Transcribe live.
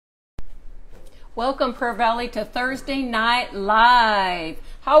Welcome, Prayer Valley, to Thursday Night Live.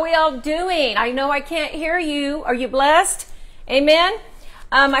 How are we all doing? I know I can't hear you. Are you blessed? Amen.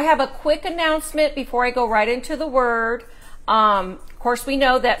 I have a quick announcement before I go right into the Word. Of course, we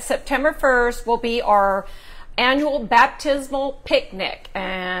know that September 1st will be our annual baptismal picnic.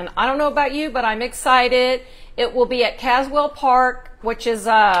 And I don't know about you, but I'm excited. It will be at Caswell Park, which is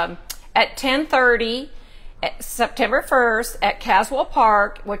at 10:30, September 1st at Caswell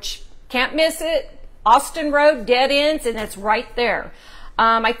Park, which can't miss it. Austin Road, dead ends, and it's right there.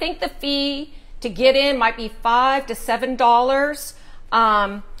 I think the fee to get in might be $5 to $7.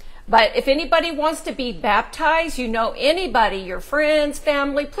 But if anybody wants to be baptized, you know anybody, your friends,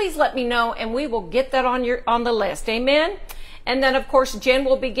 family, please let me know, and we will get that on the list. Amen. And then, of course, Jen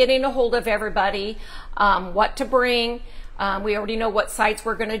will be getting a hold of everybody, what to bring. We already know what sites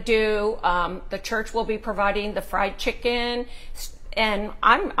we're going to do. The church will be providing the fried chicken. And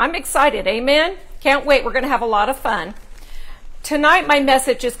I'm excited. Amen. Can't wait. We're going to have a lot of fun. Tonight, my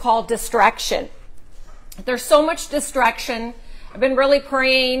message is called Distraction. There's so much distraction. I've been really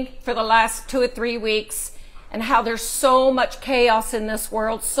praying for the last 2 or 3 weeks and how there's so much chaos in this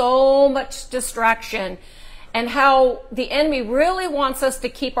world, so much distraction, and how the enemy really wants us to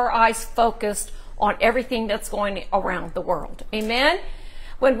keep our eyes focused on everything that's going around the world. Amen.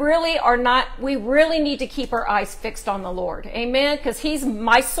 When we really need to keep our eyes fixed on the Lord. Amen. Because He's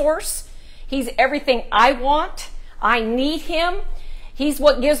my source. He's everything I want. I need Him. He's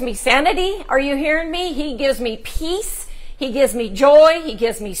what gives me sanity. Are you hearing me? He gives me peace. He gives me joy. He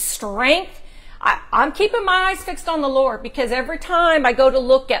gives me strength. I'm keeping my eyes fixed on the Lord, because every time I go to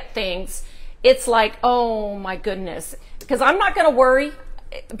look at things, it's like, oh my goodness. Because I'm not going to worry,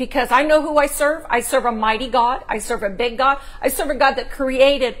 because I know who I serve. I serve a mighty God. I serve a big God. I serve a God that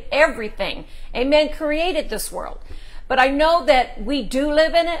created everything. Amen. Created this world. But I know that we do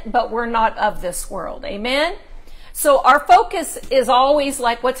live in it, but we're not of this world. Amen. So our focus is always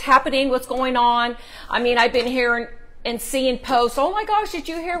like what's happening, what's going on. I mean, I've been hearing and seeing posts. Oh my gosh, did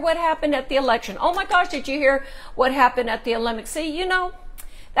you hear what happened at the election? Oh my gosh, did you hear what happened at the Olympics? See,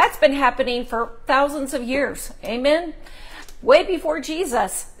 that's been happening for thousands of years. Amen. Way before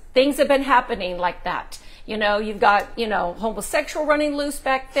Jesus, things have been happening like that. You've got, homosexual running loose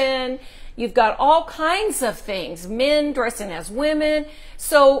back then. You've got all kinds of things, men dressing as women.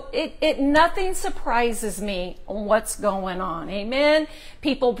 So nothing surprises me on what's going on. Amen.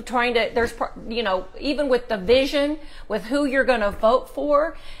 People trying to, even with the vision, with who you're going to vote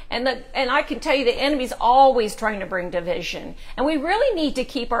for. And I can tell you the enemy's always trying to bring division. And we really need to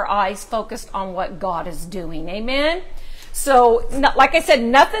keep our eyes focused on what God is doing. Amen. So, like I said,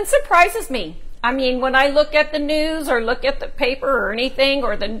 nothing surprises me. I mean, when I look at the news or look at the paper or anything,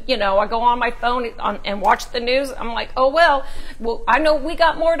 or I go on my phone and watch the news, I'm like, oh, well, I know we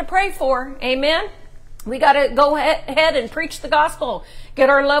got more to pray for. Amen. We got to go ahead and preach the gospel, get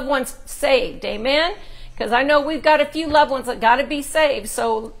our loved ones saved. Amen. Because I know we've got a few loved ones that got to be saved.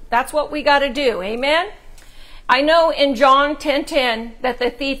 So that's what we got to do. Amen. I know in John 10:10 that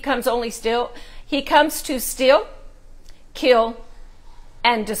the thief comes he comes to steal, kill,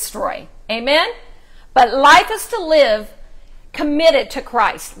 and destroy. Amen. But life is to live committed to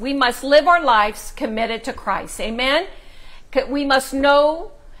Christ. We must live our lives committed to Christ. Amen. We must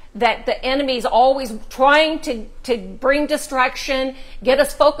know that the enemy is always trying to bring distraction, get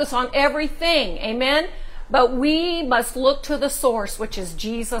us focused on everything. Amen. But we must look to the source, which is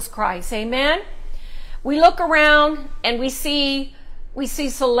Jesus Christ. Amen. We look around and we see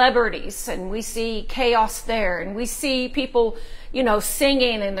celebrities, and we see chaos there, and we see people,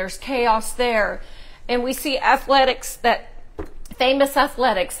 singing, and there's chaos there. And we see famous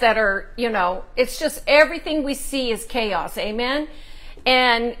athletics that are, it's just everything we see is chaos. Amen.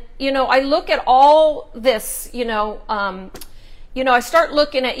 And, I look at all this, I start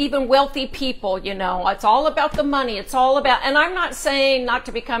looking at even wealthy people, it's all about the money. It's all about, and I'm not saying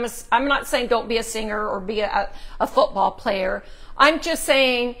I'm not saying don't be a singer or be a football player. I'm just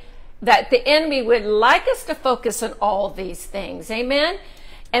saying that the enemy would like us to focus on all these things. Amen.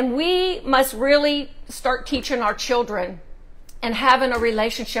 And we must really start teaching our children and having a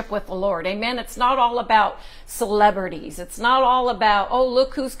relationship with the Lord. Amen. It's not all about celebrities. It's not all about, oh,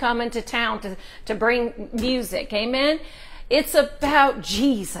 look who's coming to town to bring music. Amen. It's about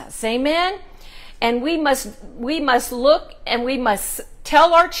Jesus. Amen. And we must look, and we must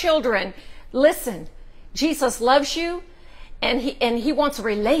tell our children, listen, Jesus loves you. And he wants a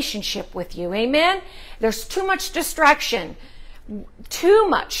relationship with you. Amen. There's too much distraction. Too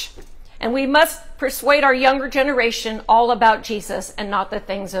much. And we must persuade our younger generation all about Jesus and not the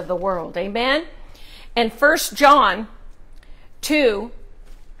things of the world. Amen. And 1 John 2,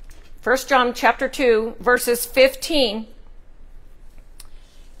 1 John chapter 2, verses 15.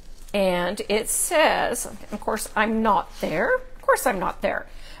 And it says, of course, I'm not there. Of course, I'm not there.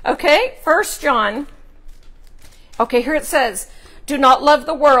 Okay, 1 John. Okay, here it says, do not love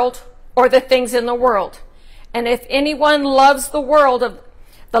the world or the things in the world. And if anyone loves the world,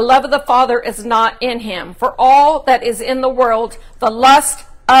 the love of the Father is not in him. For all that is in the world, the lust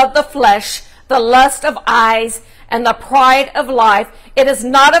of the flesh, the lust of eyes, and the pride of life, it is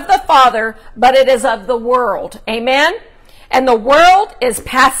not of the Father, but it is of the world. Amen? And the world is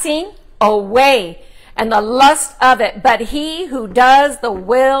passing away, and the lust of it. But he who does the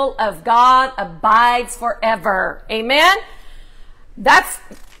will of God abides forever. Amen? That's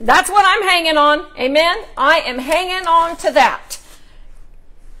what I'm hanging on. Amen? I am hanging on to that.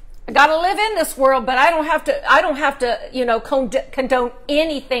 I got to live in this world, but I don't have to, condone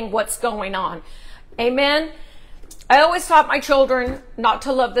anything what's going on. Amen? I always taught my children not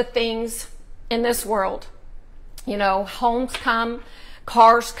to love the things in this world. Homes come,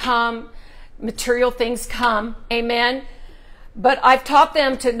 cars come, material things come. Amen? But I've taught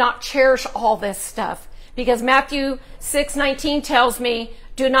them to not cherish all this stuff, because Matthew 6:19 tells me,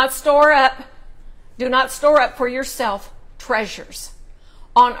 do not store up for yourself treasures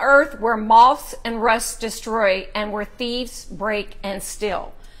on earth where moths and rust destroy and where thieves break and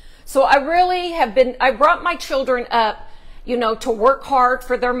steal. So I really I brought my children up, to work hard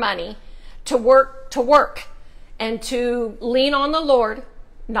for their money, to work and to lean on the Lord,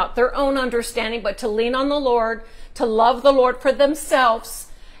 not their own understanding, but to lean on the Lord, to love the Lord for themselves.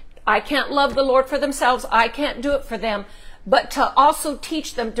 I can't love the Lord for themselves. I can't do it for them. But to also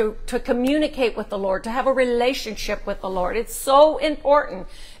teach them to communicate with the Lord, to have a relationship with the Lord. It's so important,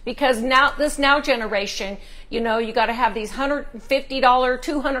 because this now generation, you got to have these $150,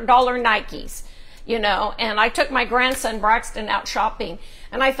 $200 Nikes, and I took my grandson Braxton out shopping,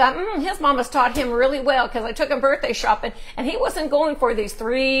 and I thought, his mama's taught him really well, because I took him birthday shopping, and he wasn't going for these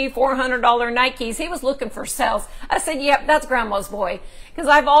 $300, $400 Nikes. He was looking for sales. I said, yep, that's grandma's boy, because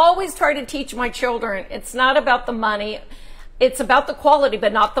I've always tried to teach my children, it's not about the money. It's about the quality,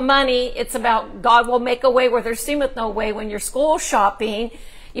 but not the money. It's about God will make a way where there seemeth no way. When you're school shopping,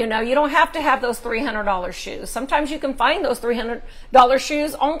 you don't have to have those $300 shoes. Sometimes you can find those $300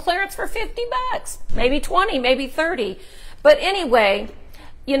 shoes on clearance for $50, maybe 20, maybe 30. But anyway,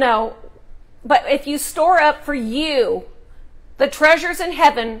 but if you store up for you the treasures in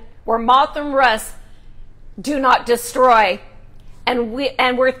heaven where moth and rust do not destroy, and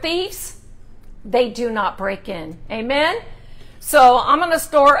where thieves, they do not break in. Amen? So I'm going to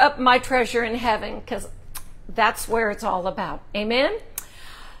store up my treasure in heaven, because that's where it's all about. Amen?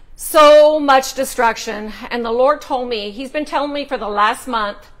 So much destruction. And the Lord told me, he's been telling me for the last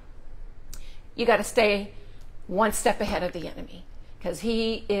month, you got to stay one step ahead of the enemy, because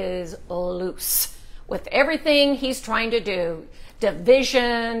he is loose with everything he's trying to do.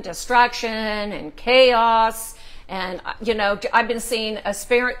 Division, destruction, and chaos. And, I've been seeing a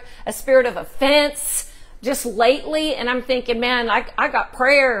spirit of offense just lately, and I'm thinking, man, I got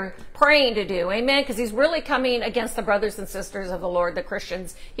praying to do. Amen? Because he's really coming against the brothers and sisters of the Lord, the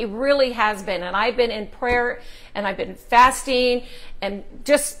Christians. He really has been. And I've been in prayer, and I've been fasting, and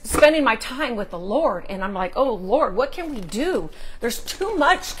just spending my time with the Lord. And I'm like, oh, Lord, what can we do? There's too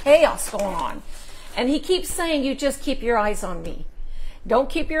much chaos going on. And he keeps saying, you just keep your eyes on me.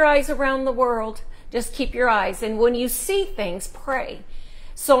 Don't keep your eyes around the world. Just keep your eyes. And when you see things, pray.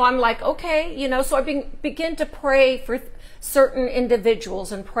 So I'm like, okay, so I begin to pray for certain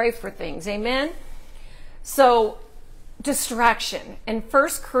individuals and pray for things. Amen? So, distraction. In 1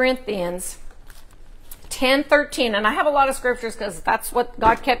 Corinthians 10:13, and I have a lot of scriptures because that's what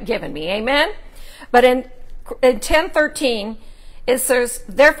God kept giving me. Amen? But in 10:13, it says,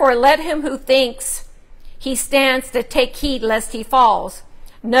 therefore let him who thinks he stands to take heed lest he falls.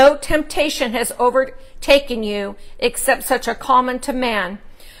 No temptation has overtaken you except such a common to man.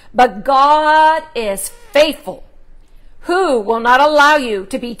 But God is faithful, who will not allow you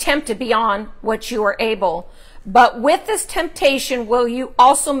to be tempted beyond what you are able. But with this temptation will you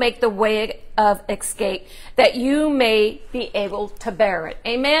also make the way of escape, that you may be able to bear it.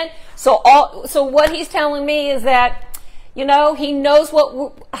 Amen? So what he's telling me is that, he knows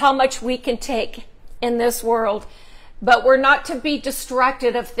how much we can take in this world. But we're not to be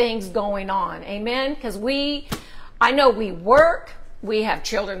distracted of things going on. Amen? Because I know we work. We have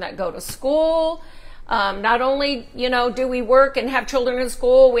children that go to school. Not only, do we work and have children in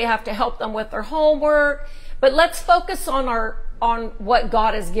school, we have to help them with their homework. But let's focus on what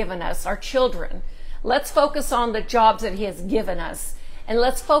God has given us, our children. Let's focus on the jobs that he has given us. And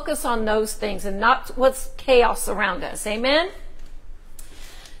let's focus on those things and not what's chaos around us. Amen?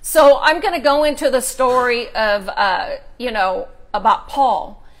 So I'm going to go into the story of, about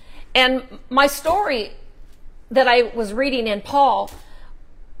Paul. And my story that I was reading in Paul,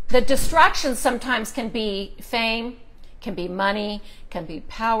 the distractions sometimes can be fame, can be money, can be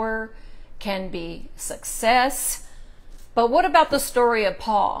power, can be success. But what about the story of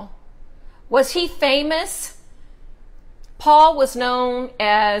Paul? Was he famous? Paul was known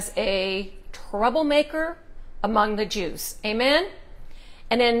as a troublemaker among the Jews. Amen?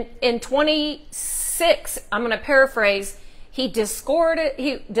 And in 26, I'm going to paraphrase, he discorded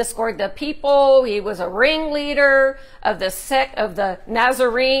the people. He was a ringleader of the sect of the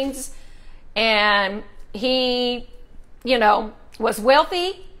Nazarenes. And he, was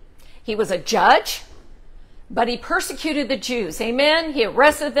wealthy. He was a judge. But he persecuted the Jews. Amen? He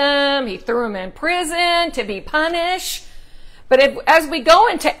arrested them. He threw them in prison to be punished. But as we go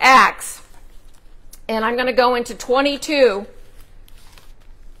into Acts, and I'm going to go into 22,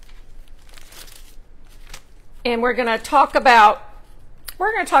 and we're going to talk about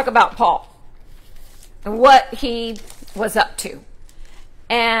Paul and what he was up to.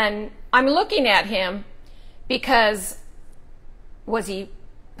 And I'm looking at him because was he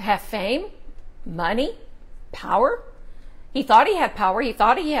have fame, money, power? He thought he had power. He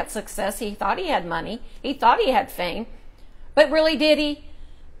thought he had success. He thought he had money. He thought he had fame. But really, did he?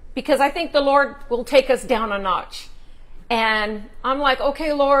 Because I think the Lord will take us down a notch. And I'm like,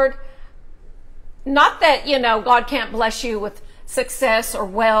 okay, Lord, not that, God can't bless you with success or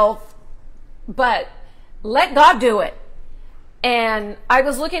wealth, but let God do it. And I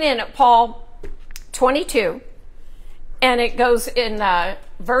was looking in at Paul 22, and it goes in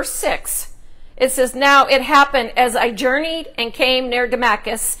verse 6. It says, "Now it happened as I journeyed and came near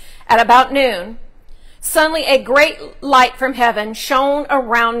Damascus at about noon. Suddenly a great light from heaven shone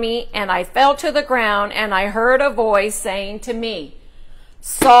around me, and I fell to the ground, and I heard a voice saying to me,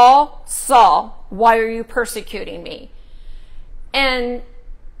 'Saul, Saul, why are you persecuting me?' And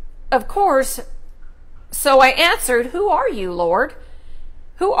of course, so I answered, 'Who are you, Lord?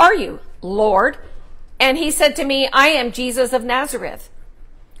 Who are you, Lord?' And he said to me, 'I am Jesus of Nazareth,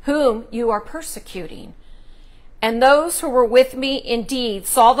 whom you are persecuting.' And those who were with me indeed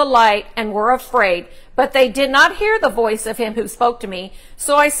saw the light and were afraid, but they did not hear the voice of him who spoke to me.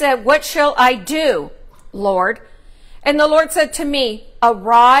 So I said, 'What shall I do, Lord?' And the Lord said to me,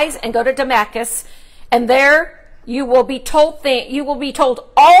 'Arise and go to Damascus, and there you will be told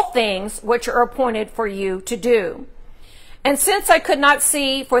all things which are appointed for you to do.' And since I could not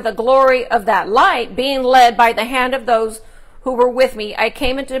see for the glory of that light, being led by the hand of those who were with me, I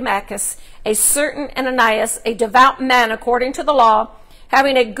came into Damascus. A certain Ananias, a devout man according to the law,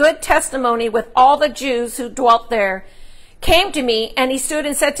 having a good testimony with all the Jews who dwelt there, came to me, and he stood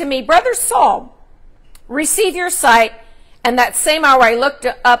and said to me, 'Brother Saul, receive your sight.' And that same hour I looked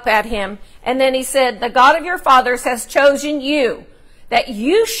up at him, and then he said, 'The God of your fathers has chosen you, that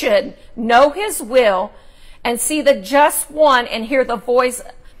you should know his will and see the just one and hear the voice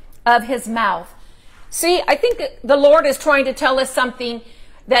of his mouth.'" See, I think the Lord is trying to tell us something,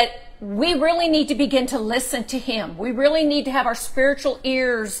 that we really need to begin to listen to him. We really need to have our spiritual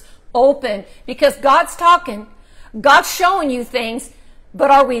ears open, because God's talking, God's showing you things, but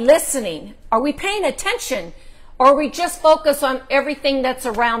are we listening? Are we paying attention? Or are we just focused on everything that's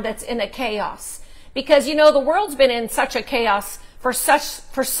around that's in a chaos? Because, the world's been in such a chaos for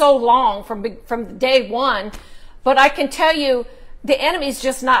so long, from day one. But I can tell you, the enemy's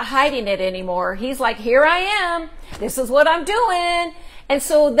just not hiding it anymore. He's like, here I am. This is what I'm doing. And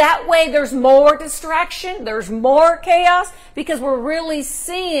so that way there's more distraction. There's more chaos, because we're really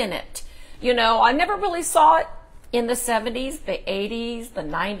seeing it. I never really saw it in the 70s, the 80s, the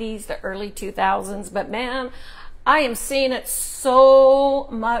 90s, the early 2000s. But man, I am seeing it so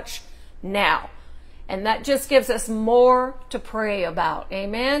much now. And that just gives us more to pray about.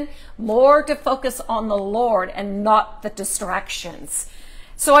 Amen. More to focus on the Lord and not the distractions.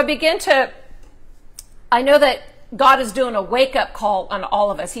 So I know that God is doing a wake-up call on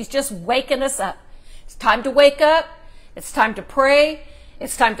all of us. He's just waking us up. It's time to wake up. It's time to pray.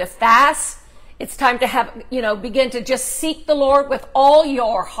 It's time to fast. It's time to begin to just seek the Lord with all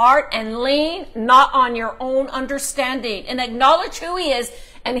your heart and lean not on your own understanding, and acknowledge who he is,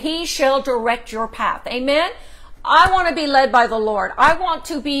 and he shall direct your path. Amen. I want to be led by the Lord. I want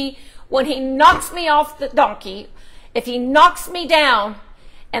to be, when he knocks me off the donkey, if he knocks me down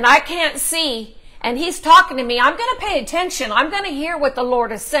and I can't see and he's talking to me, I'm going to pay attention. I'm going to hear what the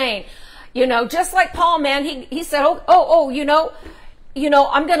Lord is saying. Just like Paul, man, he said, I'm going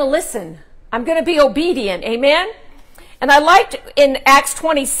to listen. I'm going to be obedient. Amen. And I liked in Acts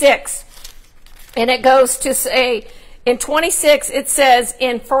 26, and it goes to say, In 26, it says,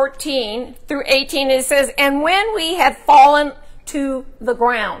 in 14 through 18, it says, and when we had fallen to the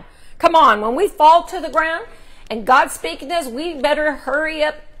ground. Come on, when we fall to the ground and God's speaking to us, we better hurry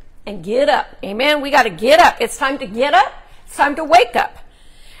up and get up. Amen. We got to get up. It's time to get up. It's time to wake up.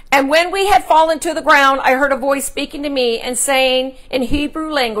 And when we had fallen to the ground, I heard a voice speaking to me and saying in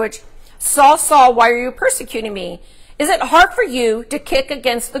Hebrew language, Saul, Saul, why are you persecuting me? Is it hard for you to kick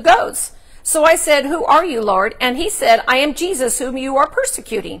against the goads? So I said, who are you, Lord? And he said, I am Jesus, whom you are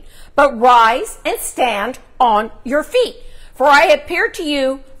persecuting. But rise and stand on your feet. For I appeared to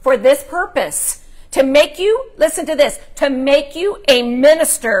you for this purpose, to make you, listen to this, to make you a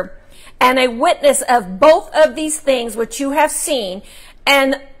minister and a witness of both of these things which you have seen,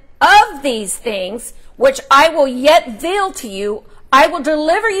 and of these things which I will yet veil to you, I will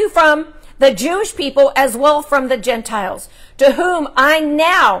deliver you from the Jewish people as well from the Gentiles, to whom I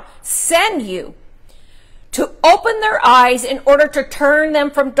now send you, to open their eyes in order to turn them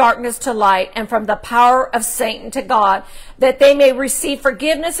from darkness to light and from the power of Satan to God, that they may receive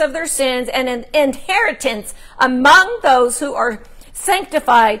forgiveness of their sins and an inheritance among those who are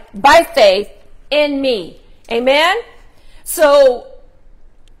sanctified by faith in me. Amen? So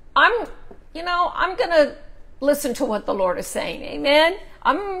I'm going to listen to what the Lord is saying. Amen?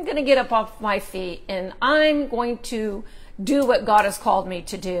 I'm going to get up off my feet and I'm going to do what God has called me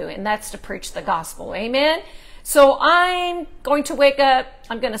to do, and that's to preach the gospel. Amen? So I'm going to wake up.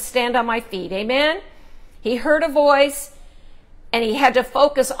 I'm going to stand on my feet. Amen? He heard a voice and he had to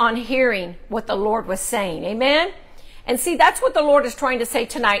focus on hearing what the Lord was saying. Amen? And see, that's what the Lord is trying to say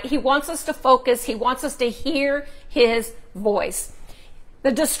tonight. He wants us to focus. He wants us to hear his voice.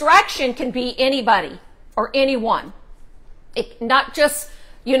 The distraction can be anybody or anyone. Not just,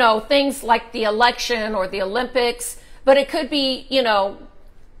 things like the election or the Olympics, but it could be,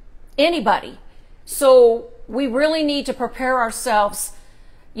 anybody. So we really need to prepare ourselves,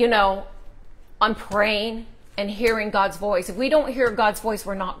 on praying and hearing God's voice. If we don't hear God's voice,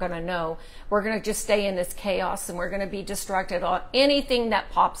 we're not going to know. We're going to just stay in this chaos and we're going to be distracted on anything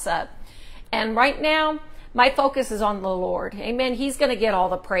that pops up. And right now, my focus is on the Lord. Amen. He's going to get all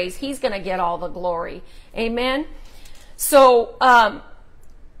the praise. He's going to get all the glory. Amen. So,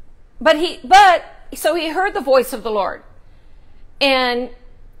 so he heard the voice of the Lord, and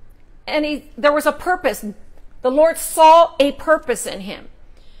there was a purpose. The Lord saw a purpose in him.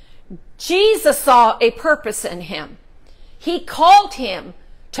 Jesus saw a purpose in him. He called him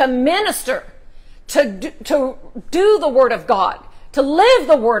to minister, to do the word of God, to live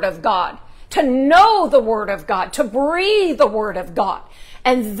the word of God, to know the word of God, to breathe the word of God.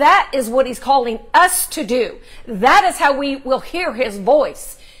 And that is what he's calling us to do. That is how we will hear his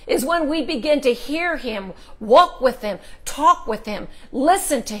voice, is when we begin to hear him, walk with him, talk with him,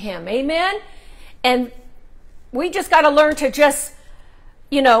 listen to him. Amen? And we just got to learn to just,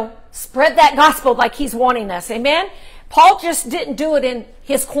 spread that gospel like he's wanting us. Amen? Paul just didn't do it in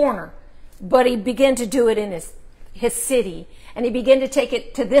his corner, but he began to do it in his city. And he began to take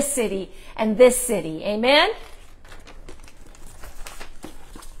it to this city and this city. Amen?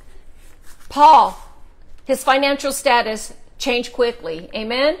 Paul, his financial status changed quickly.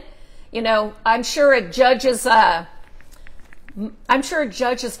 Amen? I'm sure a judge's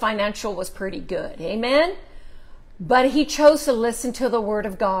financial was pretty good. Amen? But he chose to listen to the word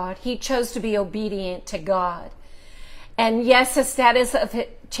of God. He chose to be obedient to God. And yes, his status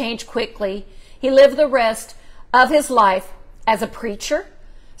changed quickly. He lived the rest of his life as a preacher,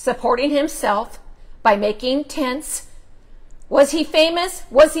 supporting himself by making tents. Was he famous?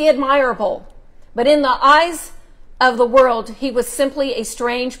 Was he admirable? But in the eyes of the world, he was simply a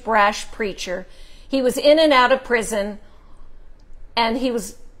strange, brash preacher. He was in and out of prison, and he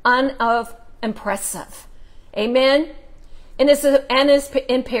was unimpressive. Amen? And his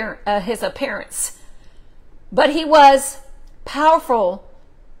appearance. But he was powerful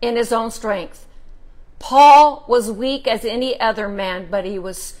in his own strength. Paul was weak as any other man, but he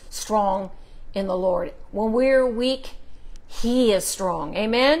was strong in the Lord. When we're weak, he is strong.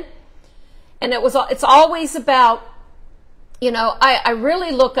 Amen? And it's always about, I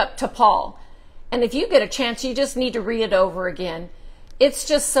really look up to Paul. And if you get a chance, you just need to read it over again. It's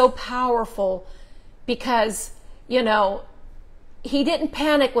just so powerful because, he didn't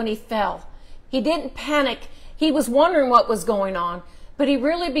panic when he fell. He didn't panic. He was wondering what was going on, but he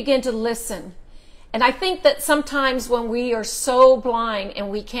really began to listen. And I think that sometimes when we are so blind and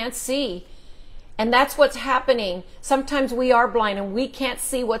we can't see, and that's what's happening, sometimes we are blind and we can't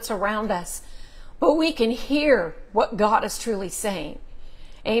see what's around us, but we can hear what God is truly saying.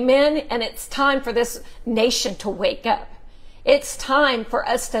 Amen? And it's time for this nation to wake up. It's time for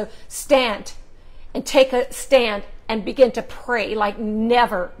us to stand and take a stand and begin to pray like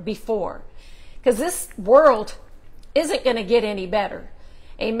never before. Because this world isn't going to get any better.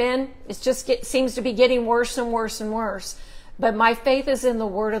 Amen. Seems to be getting worse and worse and worse. But my faith is in the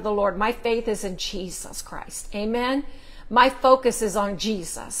word of the Lord. My faith is in Jesus Christ. Amen. My focus is on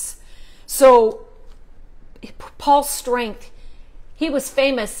Jesus. So Paul's strength, he was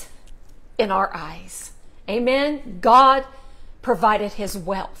famous in our eyes. Amen. God provided his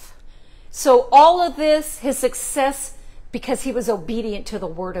wealth. So all of this, his success, because he was obedient to the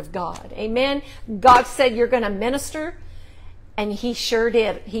word of God. Amen. God said, you're going to minister. And he sure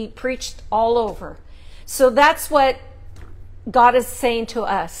did. He preached all over. So that's what God is saying to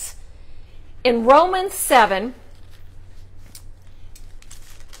us. In Romans 7,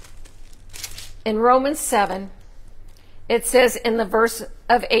 it says in the verse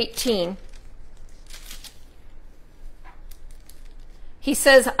of 18, he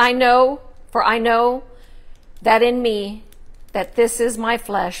says, I know that in me, that this is my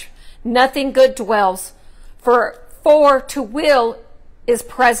flesh, nothing good dwells, for to will is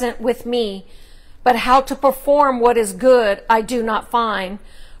present with me, but how to perform what is good I do not find.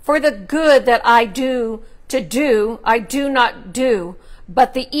 For the good that I do I do not do,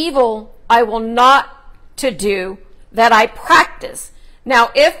 but the evil I will not to do, that I practice. Now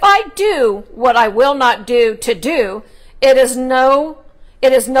if I do what I will not do to do, it is no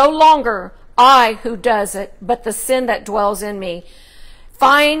longer I who does it, but the sin that dwells in me.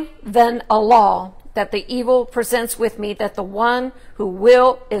 Find then a law that the evil presents with me, that the one who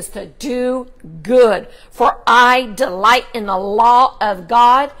will is to do good. For I delight in the law of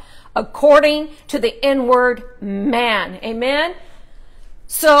God according to the inward man. Amen.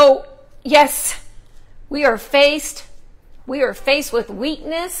 So yes, we are faced with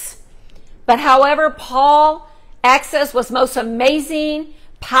weakness, but however, Paul accessed was most amazing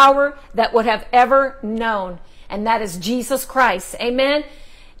power that would have ever known, and that is Jesus Christ. Amen.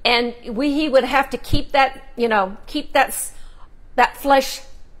 And he would have to keep that, keep that flesh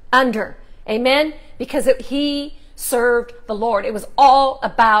under. Amen. Because he served the Lord. It was all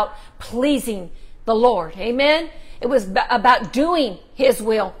about pleasing the Lord. Amen. It was about doing his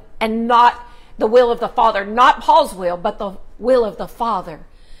will and not the will of the Father. Not Paul's will, but the will of the Father.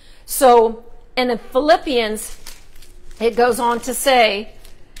 So, and in Philippians, it goes on to say,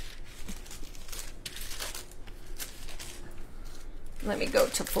 let me go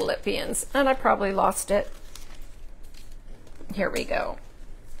to Philippians, and I probably lost it. Here we go.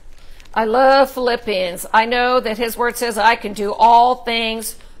 I love Philippians. I know that his word says I can do all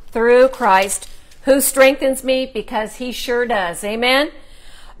things through Christ who strengthens me, because he sure does. Amen.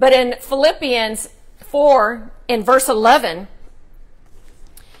 But in Philippians 4, in verse 11,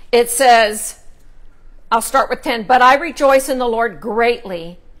 it says, I'll start with 10. But I rejoice in the Lord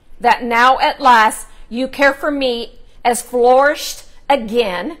greatly that now at last you care for me as flourished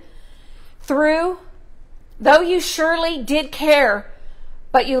again, though you surely did care,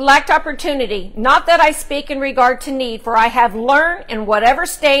 but you lacked opportunity. Not that I speak in regard to need, for I have learned in whatever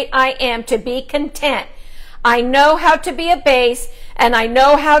state I am to be content. I know how to be abased, and I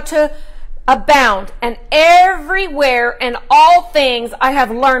know how to abound. And everywhere in all things I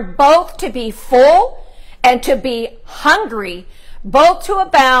have learned both to be full and to be hungry, both to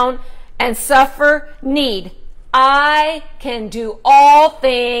abound and suffer need. I can do all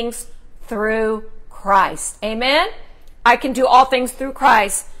things through Christ. Amen. I can do all things through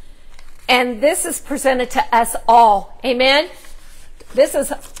Christ. And this is presented to us all. Amen. This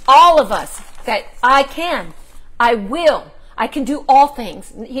is all of us, that I can do all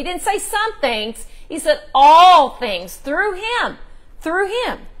things. He didn't say some things. He said all things through him.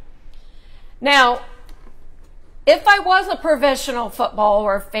 Now, if I was a professional footballer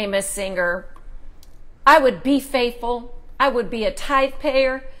or a famous singer, I would be faithful. I would be a tithe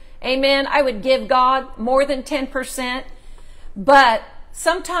payer. Amen. I would give God more than 10%. But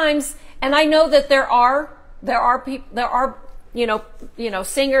sometimes, and I know that there are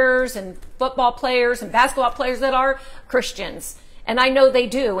singers and football players and basketball players that are Christians. And I know they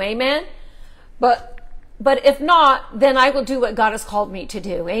do. Amen. But if not, then I will do what God has called me to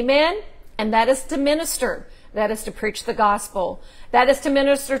do. Amen. And that is to minister. That is to preach the gospel. That is to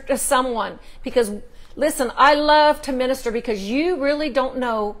minister to someone. Because listen, I love to minister, because you really don't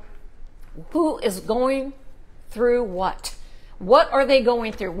know who is going through what. What are they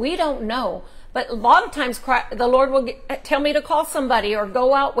going through? We don't know. But a lot of times the Lord will tell me to call somebody or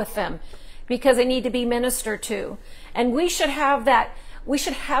go out with them because they need to be ministered to. And we should have that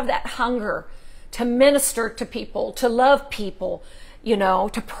hunger to minister to people, to love people,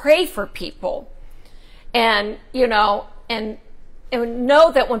 to pray for people. And, and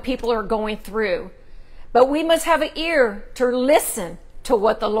know that when people are going through, But we must have an ear to listen to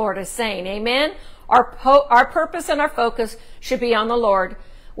what the Lord is saying. Amen. Our purpose and our focus should be on the Lord.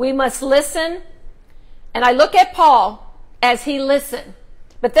 We must listen. And I look at Paul as he listened.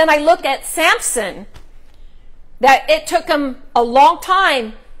 But then I look at Samson, that it took him a long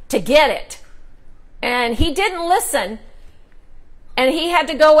time to get it. And he didn't listen. And he had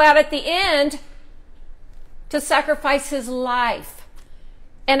to go out at the end to sacrifice his life.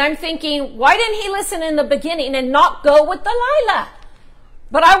 And I'm thinking, why didn't he listen in the beginning and not go with Delilah?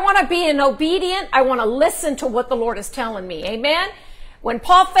 But I want to be an obedient. I want to listen to what the Lord is telling me. Amen. When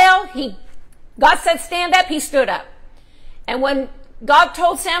Paul fell, God said, stand up. He stood up. And when God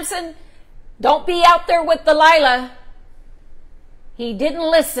told Samson, don't be out there with Delilah, he didn't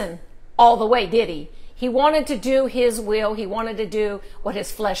listen all the way, did he? He wanted to do his will. He wanted to do what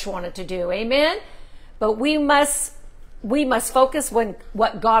his flesh wanted to do. Amen. But we must focus on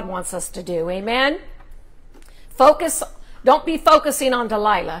what God wants us to do. Amen. Focus. Don't be focusing on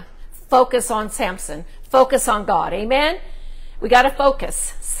Delilah. Focus on Samson. Focus on God. Amen. We got to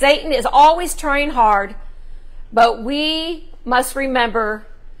focus. Satan is always trying hard, but we must remember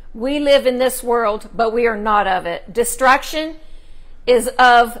we live in this world, but we are not of it. Distraction is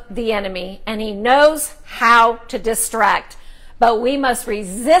of the enemy, and he knows how to distract. But we must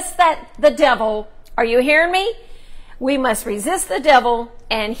resist the devil. Are you hearing me? We must resist the devil,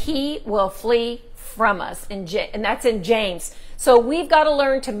 and he will flee from us. And that's in James. So we've got to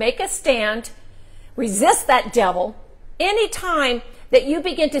learn to make a stand, resist that devil. Anytime that you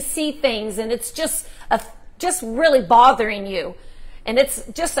begin to see things and it's just really bothering you, and it's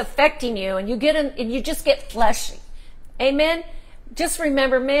just affecting you, and you just get fleshy. Amen. Just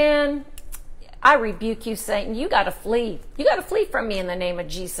remember, man, I rebuke you, Satan. You got to flee. You got to flee from me in the name of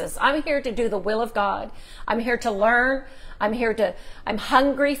Jesus. I'm here to do the will of God. I'm here to learn. I'm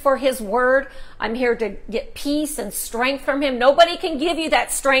hungry for his word. I'm here to get peace and strength from him. Nobody can give you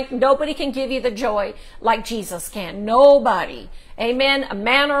that strength. Nobody can give you the joy like Jesus can. Nobody. Amen. A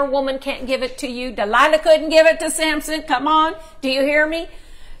man or a woman can't give it to you. Delilah couldn't give it to Samson. Come on. Do you hear me?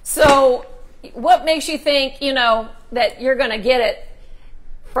 So what makes you think, that you're going to get it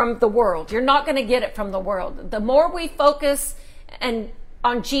from the world? You're not going to get it from the world. The more we focus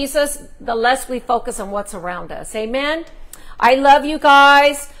on Jesus, the less we focus on what's around us. Amen. I love you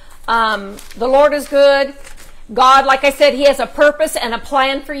guys. The Lord is good. God, like I said, he has a purpose and a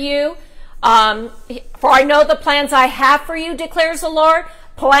plan for you. For I know the plans I have for you, declares the Lord.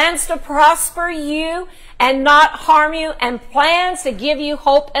 Plans to prosper you and not harm you, and plans to give you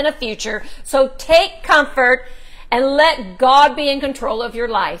hope and a future. So take comfort and let God be in control of your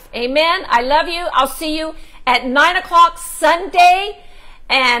life. Amen. I love you. I'll see you at 9 o'clock Sunday.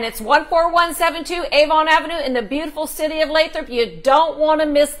 And it's 14172 Avon Avenue in the beautiful city of Lathrop. You don't want to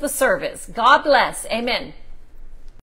miss the service. God bless. Amen.